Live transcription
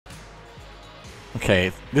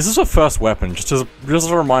Okay, this is our first weapon. Just as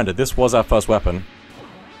a reminder, this was our first weapon.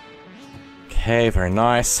 Okay, very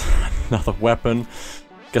nice. Another weapon.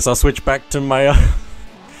 Guess I'll switch back to my...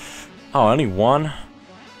 Oh, only one?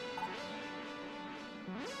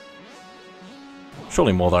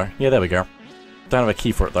 Surely more, though. Yeah, there we go. Don't have a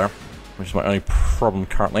key for it, though. Which is my only problem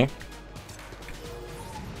currently.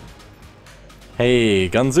 Hey,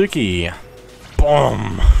 Gunzuki!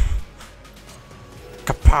 Boom!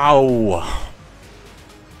 Kapow!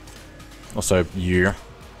 Also, you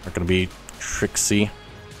are gonna be tricksy. So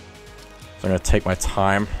I'm gonna take my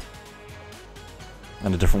time.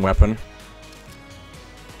 And a different weapon.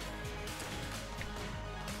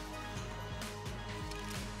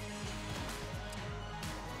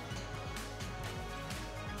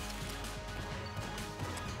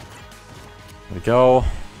 There we go.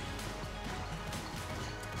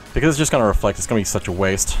 Because it's just gonna reflect, it's gonna be such a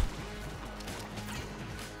waste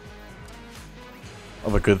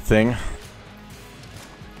of a good thing.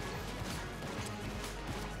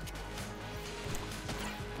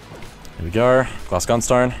 There we go. Glass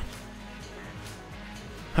gunstone.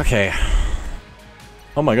 Okay.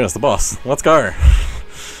 Oh my goodness, the boss. Let's go.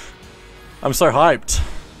 I'm so hyped.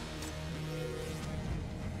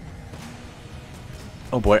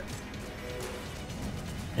 Oh boy.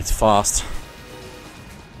 It's fast.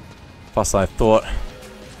 Faster than I thought.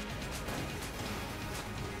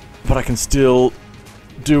 But I can still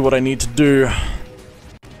do what I need to do.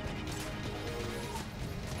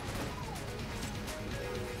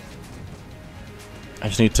 I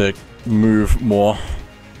just need to move more.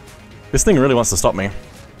 This thing really wants to stop me.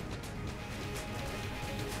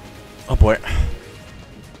 Oh boy.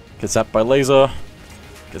 Get zapped by laser.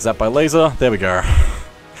 Get zapped by laser. There we go.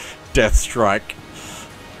 Death strike.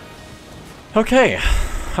 Okay.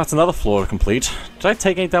 That's another floor to complete. Did I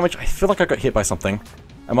take any damage? I feel like I got hit by something.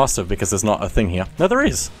 I must have, because there's not a thing here. No, there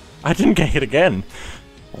is. I didn't get hit again.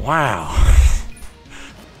 Wow.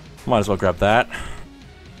 Might as well grab that.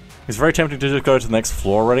 It's very tempting to just go to the next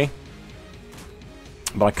floor already.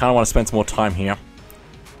 But I kind of want to spend some more time here.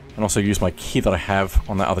 And also use my key that I have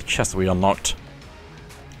on that other chest that we unlocked.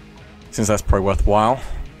 Since that's probably worthwhile.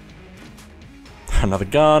 Another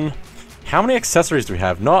gun. How many accessories do we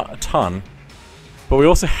have? Not a ton. But we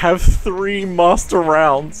also have 3 master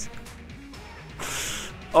rounds.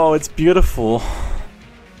 Oh, it's beautiful.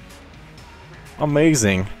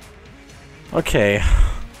 Amazing. Okay.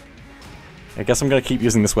 I guess I'm gonna keep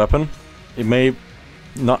using this weapon. It might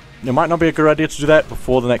not be a good idea to do that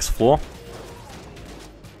before the next floor.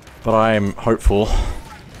 But I'm hopeful.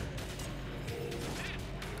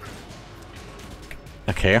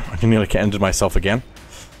 Okay, I can nearly ended myself again.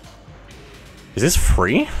 Is this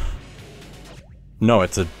free? No,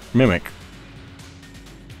 it's a mimic.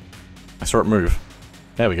 I saw it move.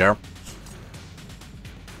 There we go.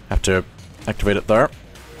 Have to activate it there.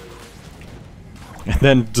 And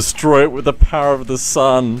then destroy it with the power of the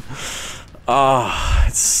sun. Ah,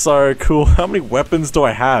 it's so cool. How many weapons do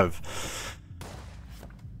I have?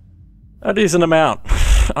 A decent amount.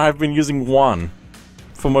 I've been using one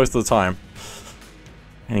for most of the time.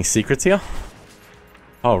 Any secrets here?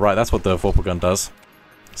 Oh, right, that's what the Vorpal gun does.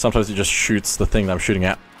 Sometimes it just shoots the thing that I'm shooting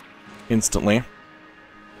at instantly.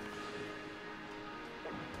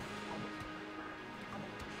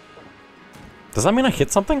 Does that mean I hit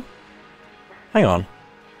something? Hang on. I'm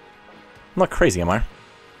not crazy, am I?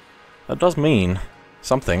 That does mean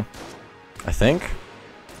something, I think.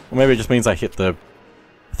 Or maybe it just means I hit the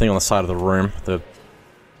thing on the side of the room, the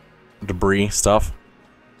debris stuff.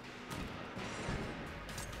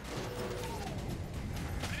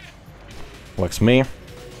 Works for me.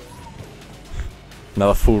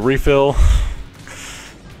 Another full refill.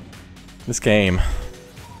 This game.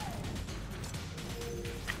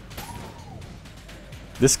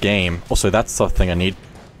 This game. Also, that's the thing I need.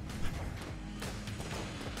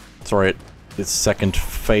 Sorry, it's second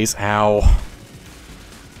phase. Ow.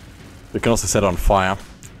 We can also set it on fire.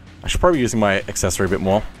 I should probably be using my accessory a bit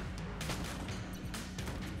more.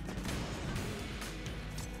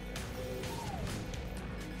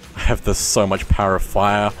 I have this so much power of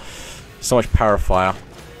fire. So much power of fire.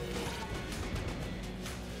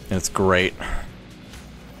 And it's great.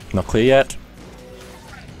 Not clear yet.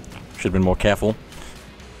 Should have been more careful.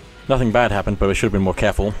 Nothing bad happened, but we should have been more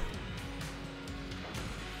careful.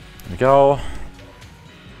 There we go.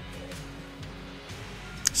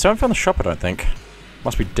 So I haven't found the shop, I don't think.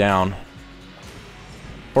 Must be down.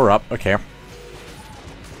 Or up, okay.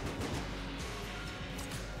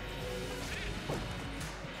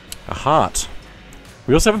 A heart.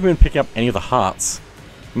 We also haven't been picking up any of the hearts.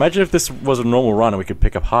 Imagine if this was a normal run and we could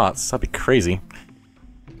pick up hearts. That'd be crazy.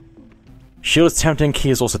 Shield is tempting, key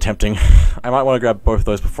is also tempting. I might want to grab both of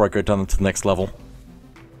those before I go down to the next level.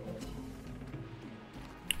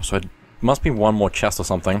 So it must be one more chest or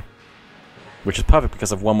something. Which is perfect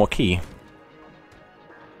because I have one more key.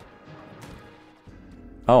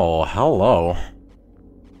 Oh, hello.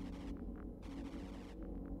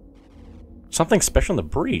 Something special in the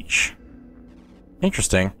breach.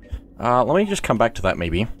 Interesting. Let me just come back to that,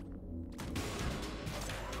 maybe.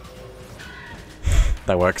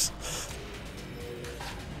 That works.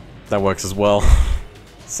 That works as well.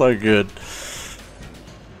 So good.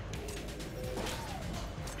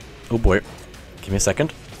 Oh boy. Give me a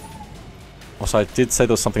second. Also, I did say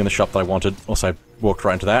there was something in the shop that I wanted. Also, I walked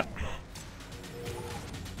right into that.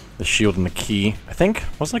 The shield and the key, I think?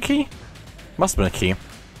 Wasn't it a key? Must have been a key.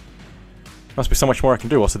 Must be so much more I can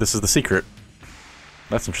do. Also, this is the secret.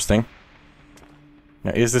 That's interesting.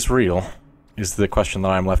 Now, is this real? Is the question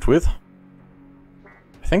that I'm left with.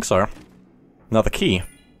 I think so. Another key.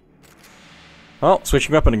 Well,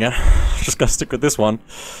 switching weapon again. Just gonna stick with this one.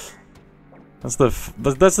 That's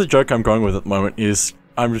the joke I'm going with at the moment, is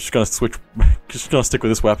I'm just gonna switch, just gonna stick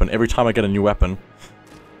with this weapon every time I get a new weapon.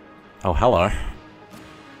 Oh, hello.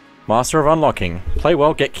 Master of Unlocking. Play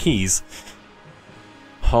well, get keys.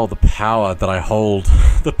 Oh, the power that I hold.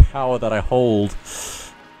 The power that I hold.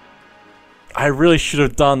 I really should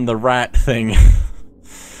have done the rat thing.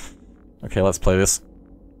 Okay, let's play this.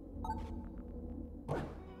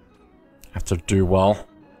 Have to do well.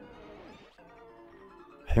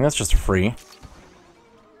 I think that's just free.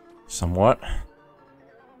 Somewhat.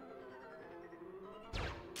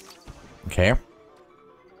 Okay.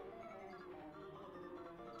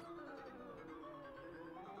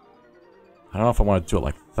 I don't know if I want to do it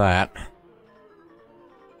like that.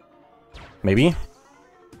 Maybe?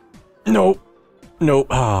 Nope. Nope.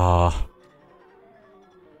 Ah.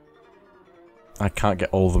 I can't get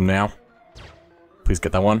all of them now. Please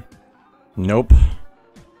get that one. Nope.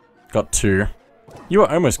 Got two. You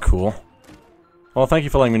are almost cool. Well, thank you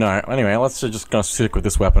for letting me know. Anyway, let's just gonna stick with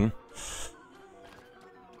this weapon.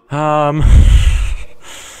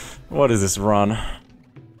 What is this run?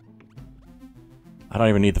 I don't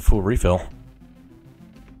even need the full refill.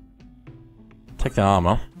 Take the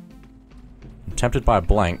armor. I'm tempted by a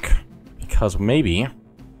blank. Because maybe,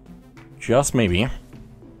 just maybe,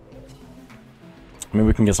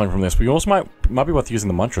 we can get something from this. We also might be worth using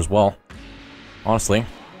the muncher as well. Honestly.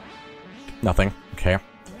 Nothing. Okay.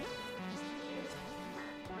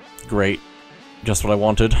 Great. Just what I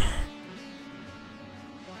wanted.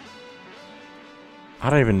 I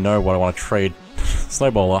don't even know what I want to trade.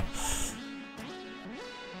 Snowballer.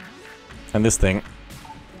 And this thing.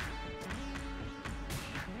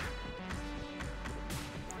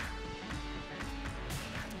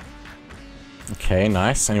 Okay,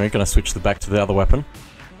 nice. Anyway, gonna switch back to the other weapon.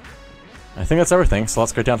 I think that's everything, so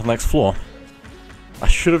let's go down to the next floor. I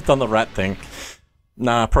should have done the rat thing.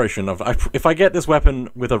 Nah, probably shouldn't have. If I get this weapon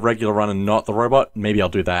with a regular run and not the robot, maybe I'll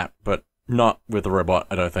do that. But not with the robot,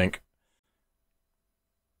 I don't think.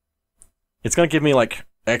 It's gonna give me, like,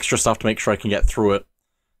 extra stuff to make sure I can get through it.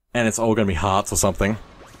 And it's all gonna be hearts or something.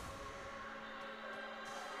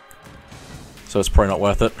 So it's probably not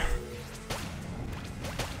worth it.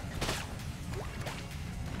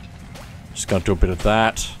 Just gonna do a bit of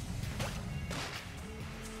that.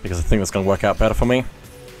 Because I think that's gonna work out better for me.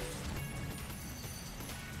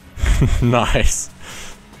 Nice.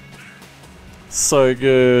 So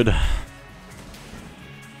good.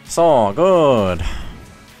 So good.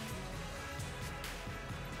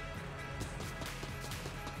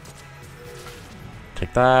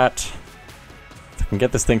 Take that. If I can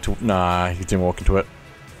get this thing to... Nah, he didn't walk into it.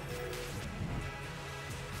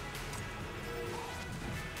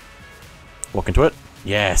 Walk into it.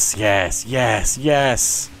 Yes, yes, yes,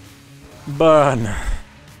 yes! Burn!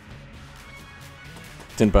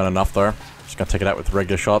 Didn't burn enough though. Just gonna take it out with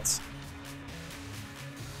regular shots.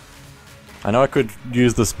 I know I could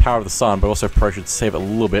use this power of the sun, but also probably should save it a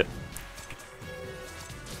little bit.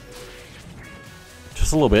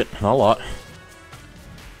 Just a little bit, not a lot.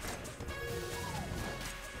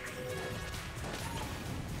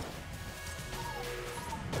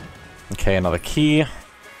 Okay, another key.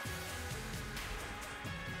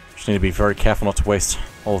 Just need to be very careful not to waste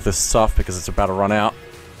all of this stuff because it's about to run out.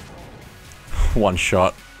 One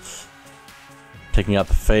shot. Taking out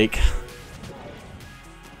the fake.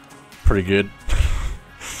 Pretty good.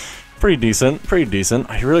 Pretty decent, pretty decent.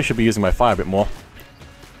 I really should be using my fire a bit more.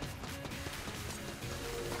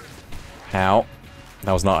 How?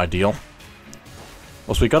 That was not ideal.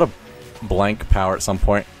 Also, we got a blank power at some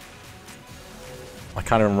point. I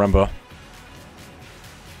can't even remember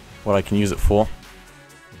what I can use it for.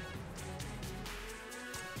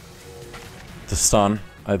 to stun.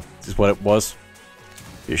 Is what it was.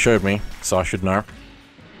 It showed me, so I should know.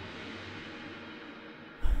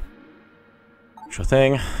 Sure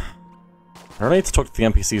thing. I don't need to talk to the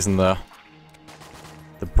NPCs in the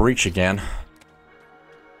breach again.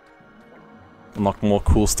 Unlock more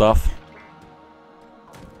cool stuff.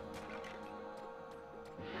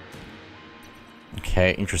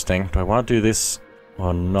 Okay, interesting. Do I want to do this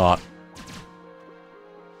or not?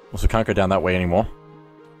 Also, can't go down that way anymore.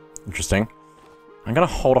 Interesting. I'm gonna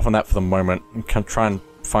hold off on that for the moment and can try and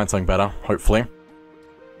find something better, hopefully.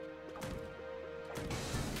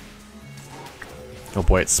 Oh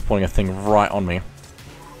boy, it's spawning a thing right on me.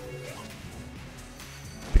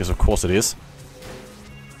 Because of course it is.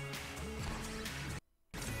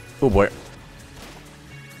 Oh boy.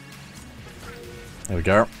 There we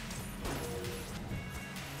go.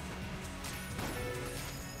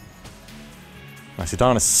 Nicely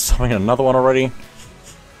done. It's summoning another one already.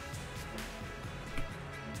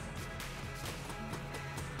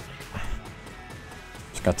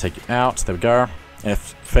 Just gotta take you out. There we go. And it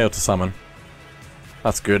failed to summon.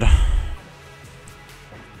 That's good. Don't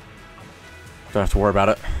have to worry about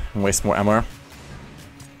it and waste more ammo.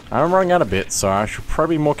 I'm running out a bit, so I should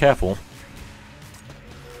probably be more careful.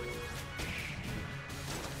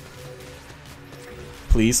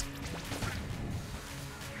 Please.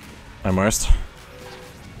 Almost.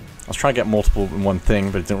 I was trying to get multiple in one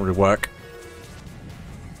thing, but it didn't really work.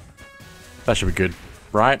 That should be good,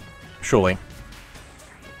 right? Surely.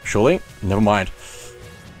 Surely? Never mind.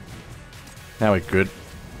 Now we're good.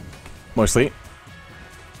 Mostly.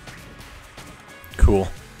 Cool.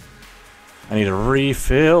 I need a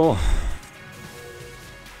refill.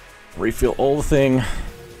 Refill all the thing.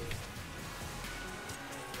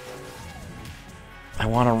 I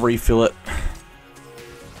want to refill it.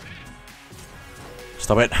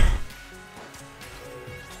 Stop it.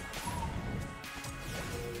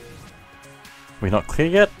 We're not clear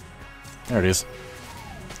yet? There it is.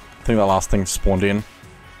 I think that last thing spawned in.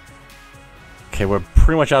 Okay, we're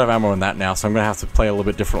pretty much out of ammo in that now, so I'm gonna have to play a little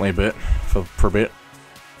bit differently a bit for a bit.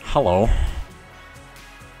 Hello.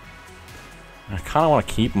 I kinda wanna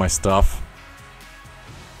keep my stuff.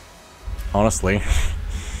 Honestly.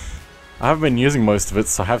 I haven't been using most of it,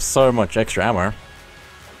 so I have so much extra ammo.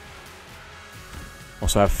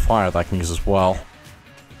 Also I have fire that I can use as well.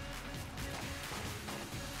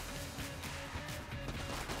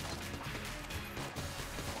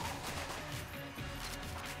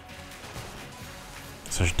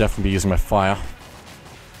 So I should definitely be using my fire.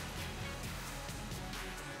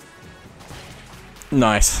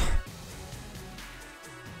 Nice.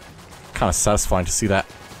 Kind of satisfying to see that.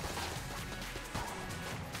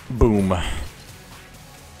 Boom. A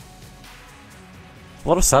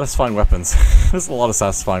lot of satisfying weapons. There's a lot of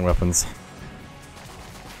satisfying weapons.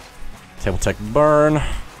 Table tech burn. I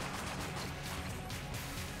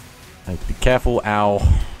need to be careful. Ow.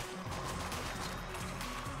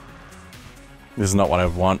 This is not what I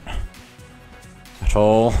want. At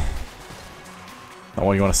all. Not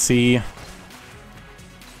what you want to see.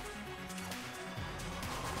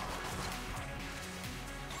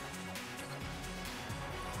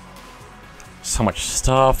 So much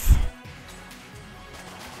stuff.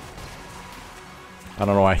 I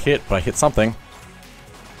don't know what I hit, but I hit something.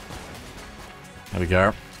 There we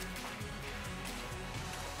go.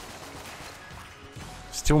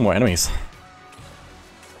 Still more enemies.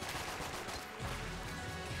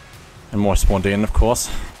 And more spawned in, of course.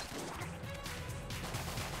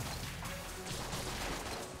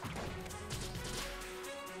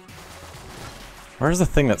 Where's the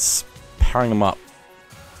thing that's powering them up?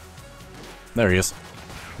 There he is.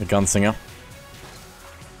 The gunslinger.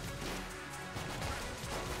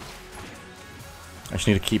 I just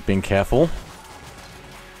need to keep being careful.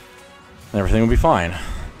 And everything will be fine.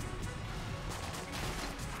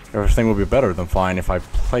 Everything will be better than fine if I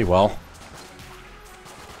play well.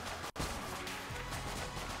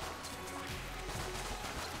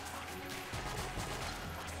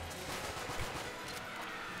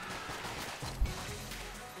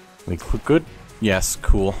 We look good? Yes,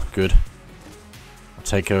 cool, good. I'll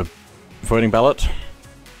take a voting ballot.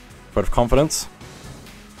 Vote of confidence.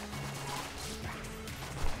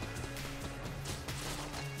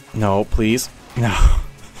 No, please. No.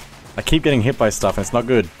 I keep getting hit by stuff and it's not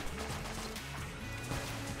good.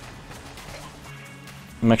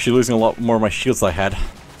 I'm actually losing a lot more of my shields than I had.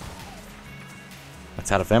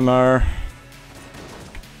 That's out of ammo.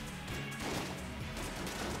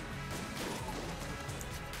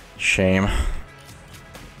 Shame.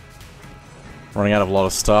 Running out of a lot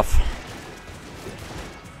of stuff.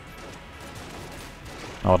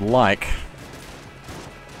 I would like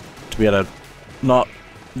to be able to not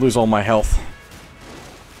lose all my health.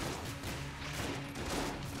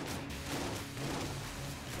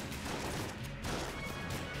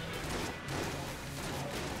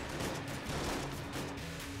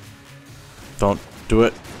 Don't do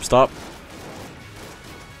it. Stop.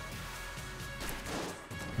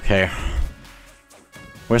 Okay.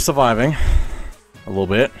 We're surviving. A little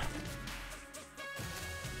bit.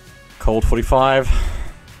 Cold 45.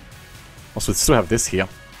 Also, we still have this here.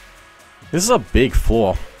 This is a big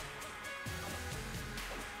floor.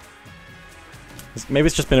 Maybe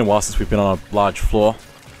it's just been a while since we've been on a large floor.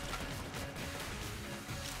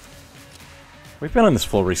 We've been on this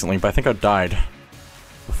floor recently, but I think I died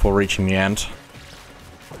before reaching the end.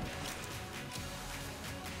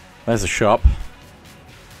 There's a shop.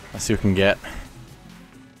 Let's see what we can get.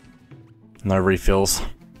 No refills.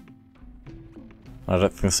 I don't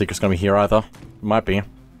think the secret's gonna be here either. It might be.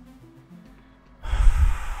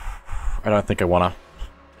 I don't think I wanna.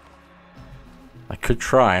 I could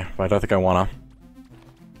try, but I don't think I wanna.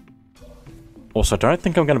 Also, I don't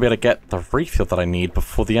think I'm gonna be able to get the refill that I need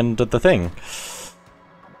before the end of the thing.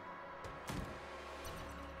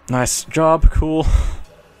 Nice job, cool.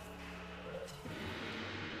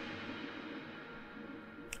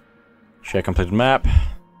 Share completed map.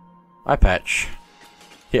 Eye patch.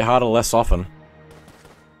 Hit harder less often.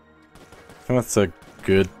 I think that's a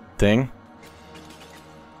good thing.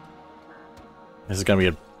 This is gonna be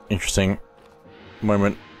an interesting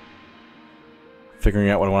moment. Figuring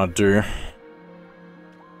out what I want to do.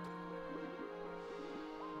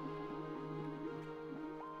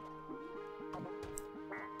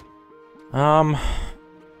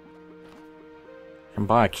 Can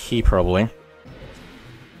buy a key probably.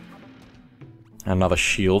 Another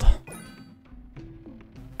shield.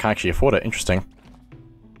 Can't actually afford it, interesting.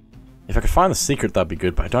 If I could find the secret, that'd be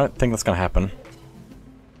good, but I don't think that's gonna happen.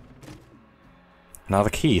 Another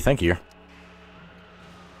key, thank you.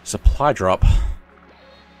 Supply drop.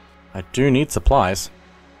 I do need supplies.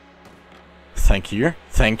 Thank you,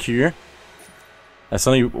 thank you. That's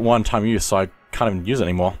only one time use, so I can't even use it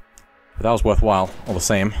anymore. But that was worthwhile, all the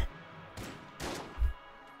same.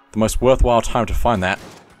 The most worthwhile time to find that.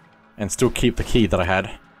 And still keep the key that I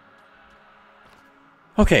had.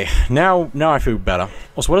 Okay, now I feel better.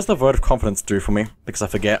 Also, what does the vote of confidence do for me? Because I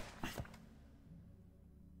forget.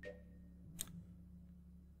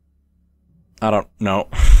 I don't know.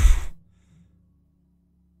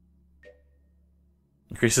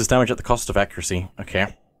 Increases damage at the cost of accuracy.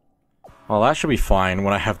 Okay. Well, that should be fine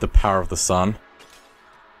when I have the power of the sun.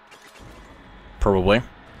 Probably.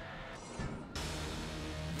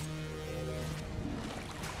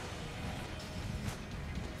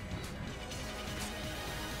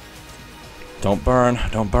 Don't burn,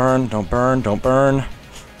 don't burn, don't burn, don't burn.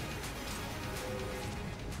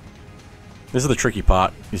 This is the tricky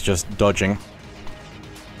part, is just dodging.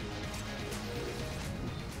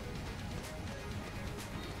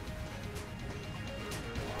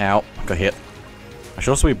 Ow, got hit. I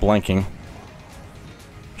should also be blanking.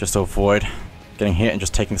 Just to avoid getting hit and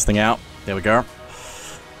just taking this thing out. There we go.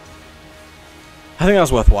 I think that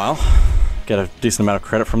was worthwhile. Get a decent amount of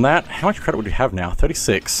credit from that. How much credit would we have now?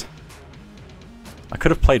 36. I could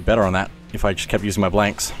have played better on that if I just kept using my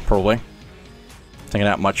blanks, probably. Taking it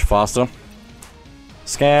out much faster.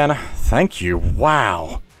 Scan. Thank you.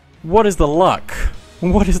 Wow. What is the luck?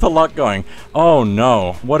 What is the luck going? Oh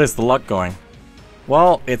no. What is the luck going?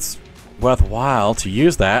 Well, it's worthwhile to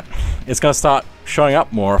use that. It's going to start showing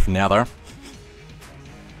up more often now, though.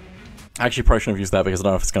 I actually probably shouldn't have used that because I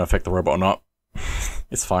don't know if it's going to affect the robot or not.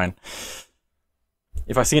 It's fine.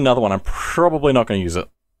 If I see another one, I'm probably not going to use it.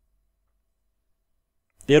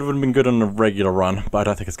 It would have been good on a regular run, but I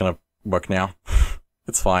don't think it's going to work now.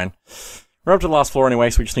 It's fine. We're up to the last floor anyway,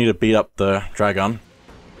 so we just need to beat up the dragon.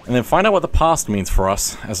 And then find out what the past means for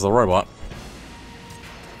us as the robot.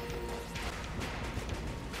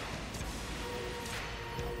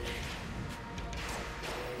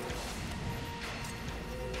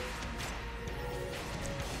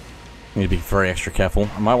 Need to be very extra careful.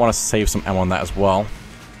 I might want to save some ammo on that as well.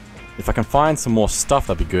 If I can find some more stuff,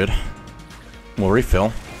 that'd be good. More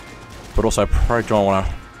refill. But also, I probably don't want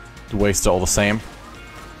to waste it all the same.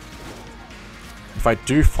 If I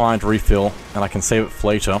do find refill, and I can save it for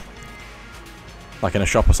later, like in a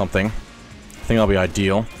shop or something, I think that'll be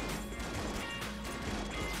ideal.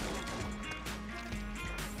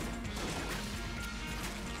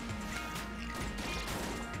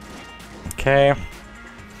 Okay.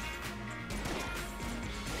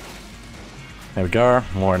 There we go.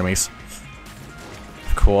 More enemies.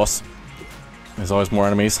 Of course. There's always more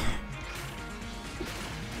enemies.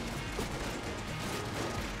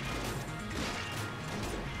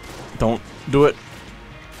 Don't do it.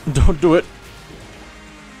 Don't do it.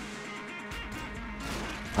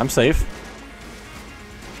 I'm safe.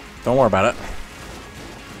 Don't worry about it.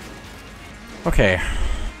 Okay.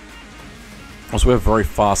 Also, we're very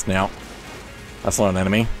fast now. That's not an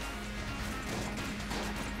enemy.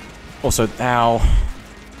 Also, ow.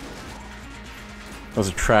 Those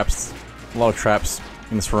are traps. A lot of traps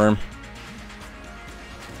in this room.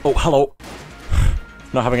 Oh, hello.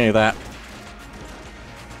 Not having any of that.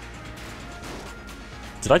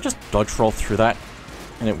 Did I just dodge roll through that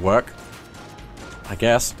and it work? I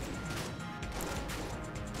guess.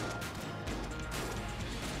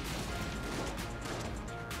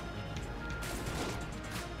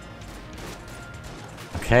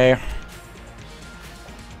 Okay.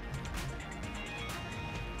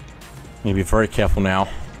 Need to be very careful now.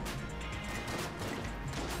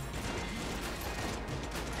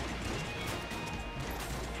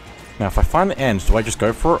 Now, if I find the end, do I just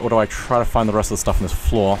go for it, or do I try to find the rest of the stuff on this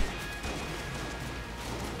floor?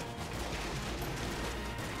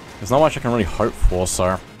 There's not much I can really hope for,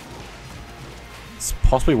 so it's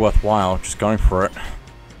possibly worthwhile just going for it.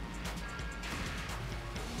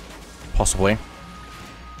 Possibly.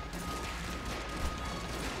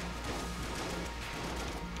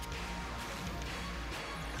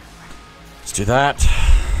 Let's do that.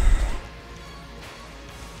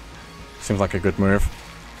 Seems like a good move.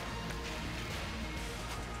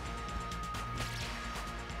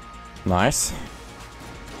 Nice.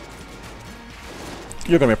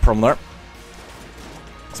 You're gonna be a problem there.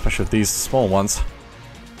 Especially with these small ones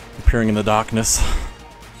appearing in the darkness,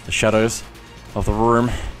 the shadows of the room.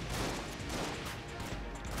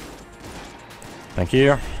 Thank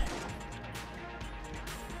you.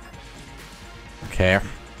 Okay. I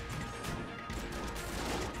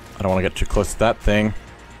don't want to get too close to that thing.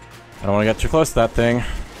 I don't want to get too close to that thing.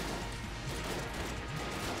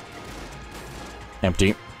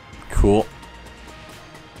 Empty. Cool.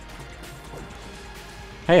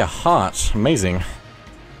 Hey, a heart. Amazing.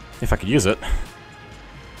 If I could use it.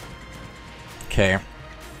 Okay.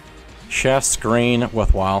 Share screen.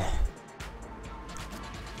 Worthwhile.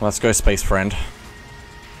 Let's go, space friend.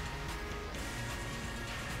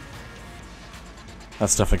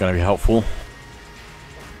 That's definitely going to be helpful.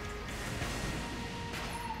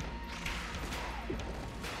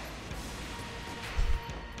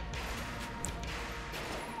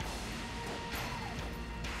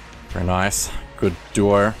 Very nice. Good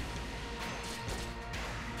duo.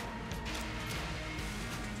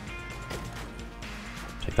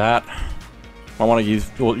 Take that. I want to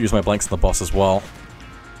use my blanks on the boss as well.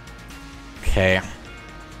 Okay.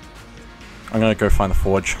 I'm gonna go find the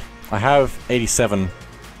forge. I have 87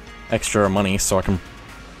 extra money, so I can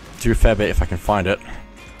do a fair bit if I can find it.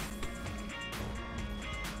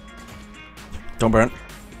 Don't burn.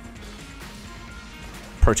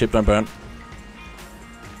 Pro tip, don't burn.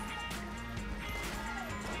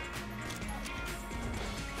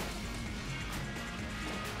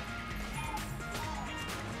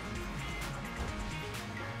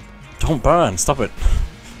 Don't burn, stop it.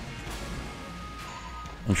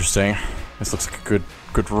 Interesting. This looks like a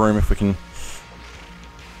good room if we can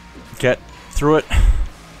get through it.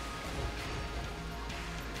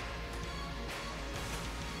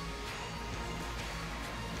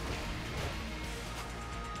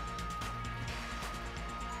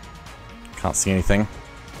 Can't see anything.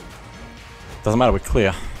 Doesn't matter, we're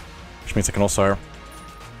clear. Which means I can also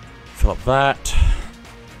fill up that.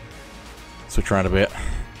 Switch around a bit.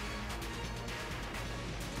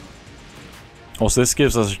 Also, this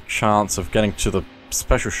gives us a chance of getting to the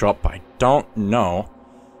special shop, but I don't know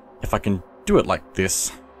if I can do it like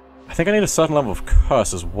this. I think I need a certain level of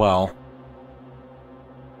curse as well.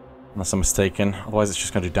 Unless I'm mistaken. Otherwise, it's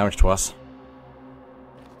just going to do damage to us.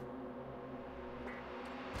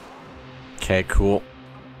 Okay, cool.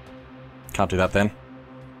 Can't do that then.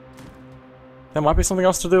 There might be something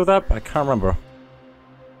else to do with that, but I can't remember.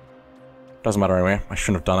 Doesn't matter anyway. I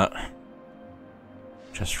shouldn't have done it.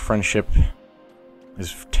 Just friendship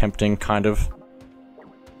is tempting, kind of.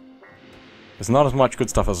 There's not as much good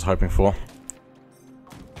stuff as I was hoping for.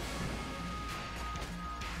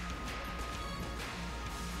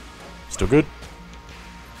 Still good.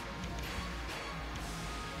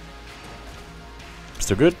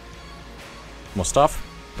 Still good. More stuff,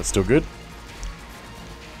 but still good.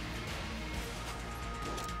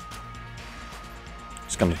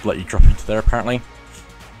 Just gonna let you drop into there, apparently.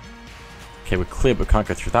 Okay, we're clear, but we can't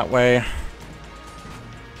go through that way.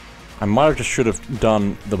 I might have just should have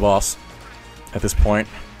done the boss at this point.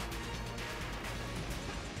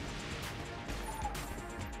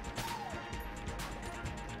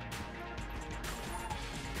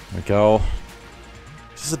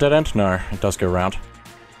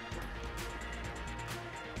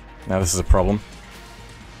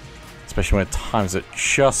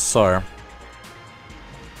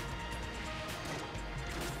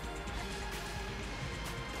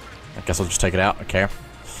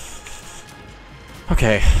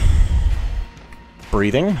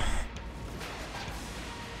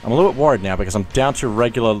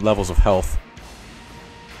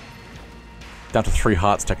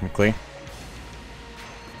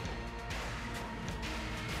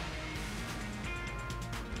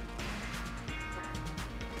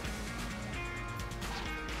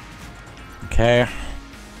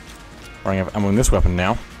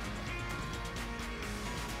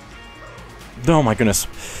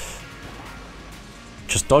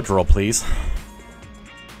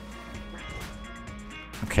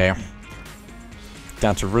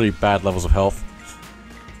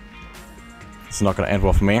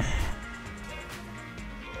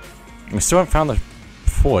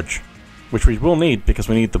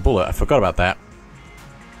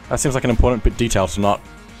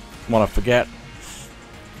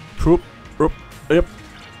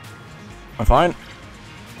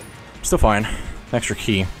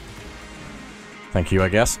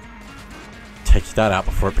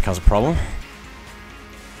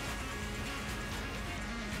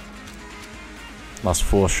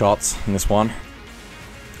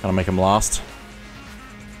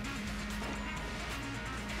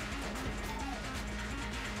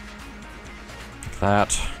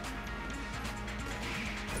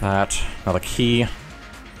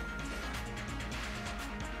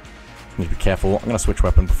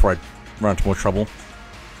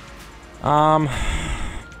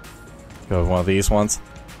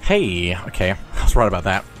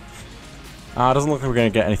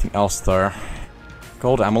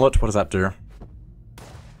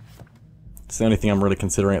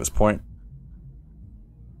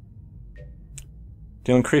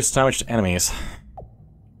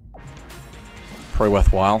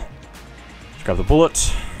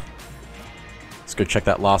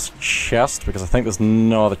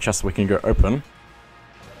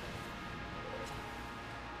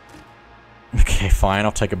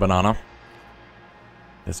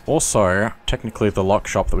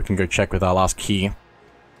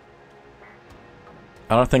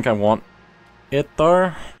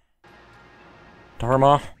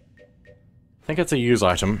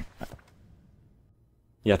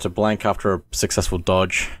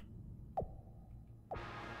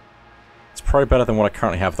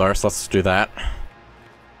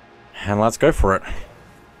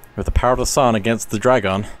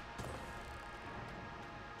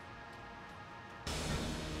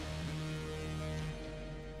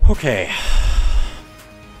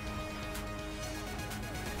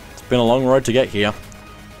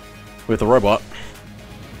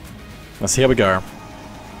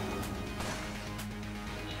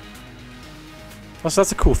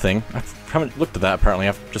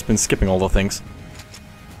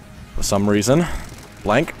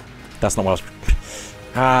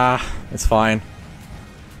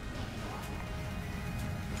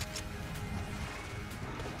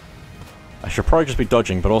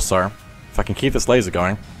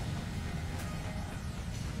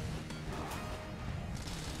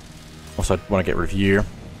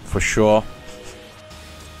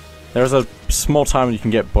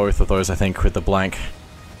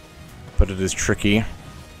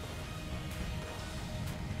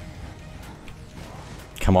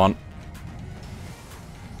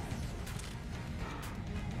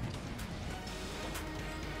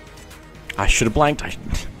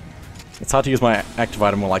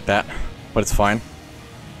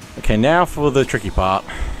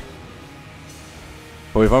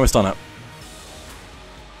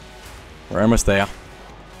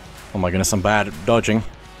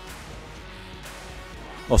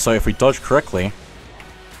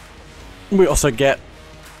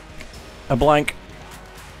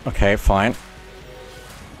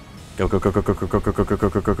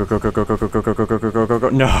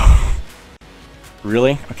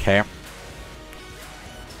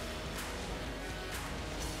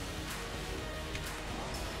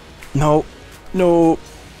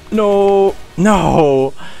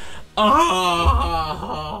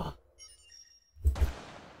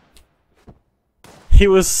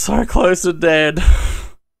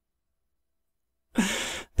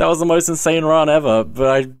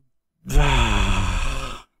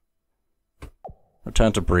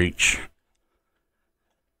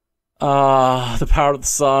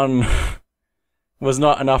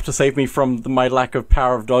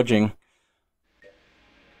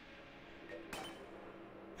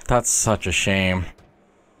 That's such a shame.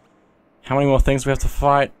 How many more things do we have to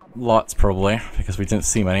fight? Lots, probably, because we didn't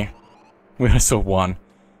see many. We only saw one.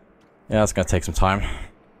 Yeah, that's gonna take some time.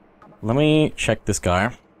 Let me check this guy.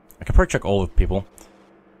 I can probably check all the people.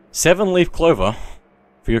 7-leaf clover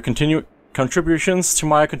for your contributions to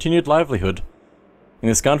my continued livelihood in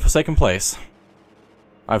this godforsaken place.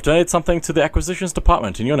 I've donated something to the acquisitions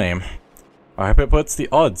department in your name. I hope it puts the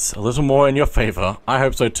odds a little more in your favor. I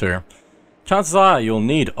hope so too. Chances are you'll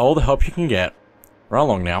need all the help you can get. Run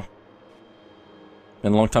along now.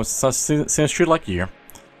 Been a long time since I've seen a street like you.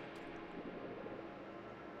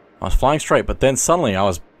 I was flying straight, but then suddenly I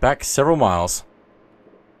was back several miles.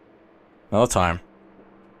 Another time.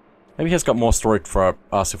 Maybe he's got more story for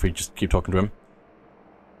us if we just keep talking to him.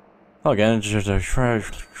 Oh, again,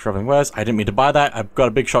 traveling west. I didn't mean to buy that. I've got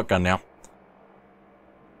a big shotgun now.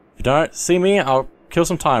 If you don't see me, I'll kill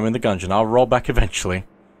some time in the Gungeon. I'll roll back eventually.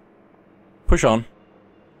 Push on.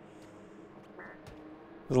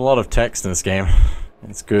 There's a lot of text in this game.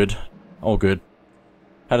 It's good. All good.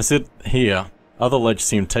 Had to sit here. Other ledge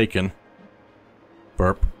seemed taken.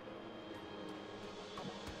 Burp.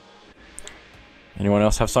 Anyone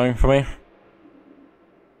else have something for me?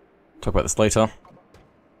 Talk about this later.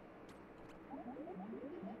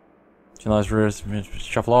 Generalized routes,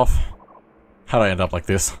 shuffle off. How did I end up like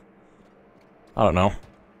this? I don't know.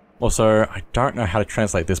 Also, I don't know how to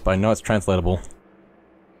translate this, but I know it's translatable.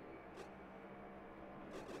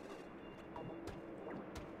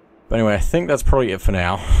 But anyway, I think that's probably it for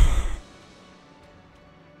now.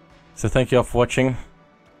 So thank you all for watching.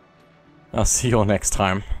 I'll see you all next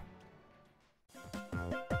time.